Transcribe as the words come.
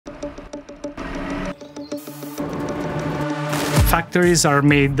Factories are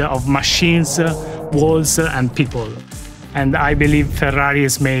made of machines, walls, and people. And I believe Ferrari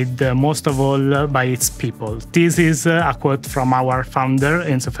is made most of all by its people. This is a quote from our founder,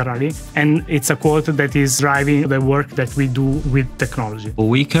 Enzo Ferrari, and it's a quote that is driving the work that we do with technology.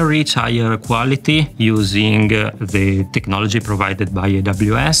 We can reach higher quality using the technology provided by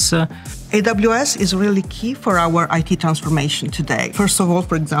AWS. AWS is really key for our IT transformation today. First of all,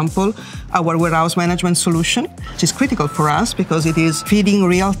 for example, our warehouse management solution, which is critical for us because it is feeding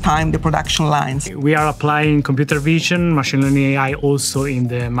real-time the production lines. We are applying computer vision, machine learning AI also in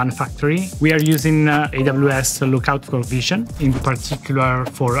the manufacturing. We are using AWS Lookout for Vision, in particular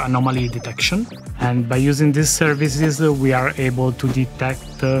for anomaly detection. And by using these services, we are able to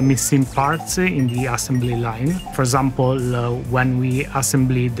detect missing parts in the assembly line. For example, when we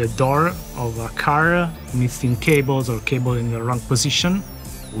assemble the door of a car, missing cables or cable in the wrong position.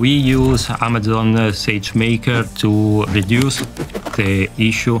 We use Amazon SageMaker to reduce the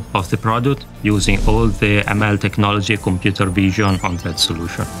issue of the product using all the ML technology, computer vision on that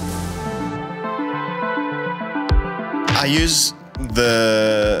solution. I use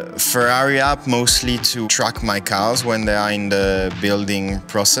the Ferrari app mostly to track my cars when they are in the building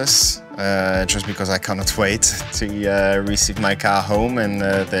process, just because I cannot wait to receive my car home. And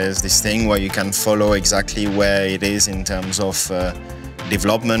there's this thing where you can follow exactly where it is in terms of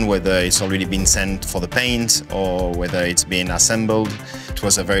development, whether it's already been sent for the paint or whether it's been assembled. It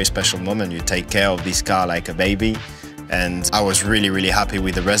was a very special moment. You take care of this car like a baby, and I was really, really happy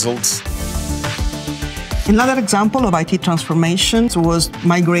with the results. Another example of IT transformation was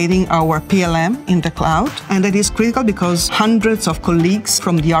migrating our PLM in the cloud. And that is critical because hundreds of colleagues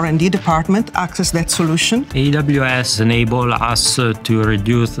from the R&D department access that solution. AWS enables us to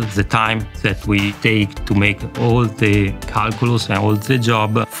reduce the time that we take to make all the calculus and all the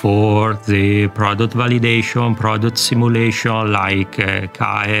job for the product validation, product simulation like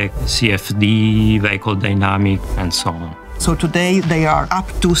CAE, CFD, vehicle dynamic, and so on. So today they are up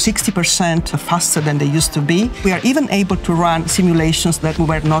to 60% faster than they used to be. We are even able to run simulations that we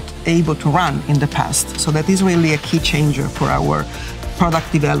were not able to run in the past. So that is really a key changer for our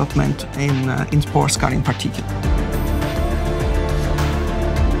product development in sports car in particular.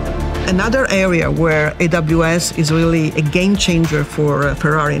 Another area where AWS is really a game changer for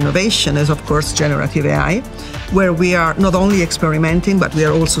Ferrari innovation is, of course, generative AI, where we are not only experimenting, but we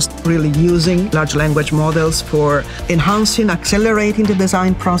are also really using large language models for enhancing, accelerating the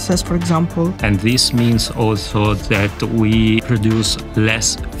design process, for example. And this means also that we produce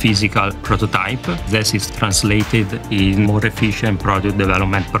less physical prototype. This is translated in more efficient product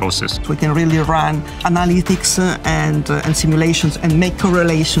development process. We can really run analytics and simulations and make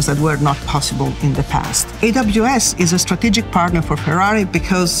correlations that were not possible in the past. AWS is a strategic partner for Ferrari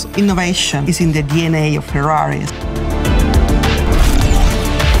because innovation is in the DNA of Ferrari.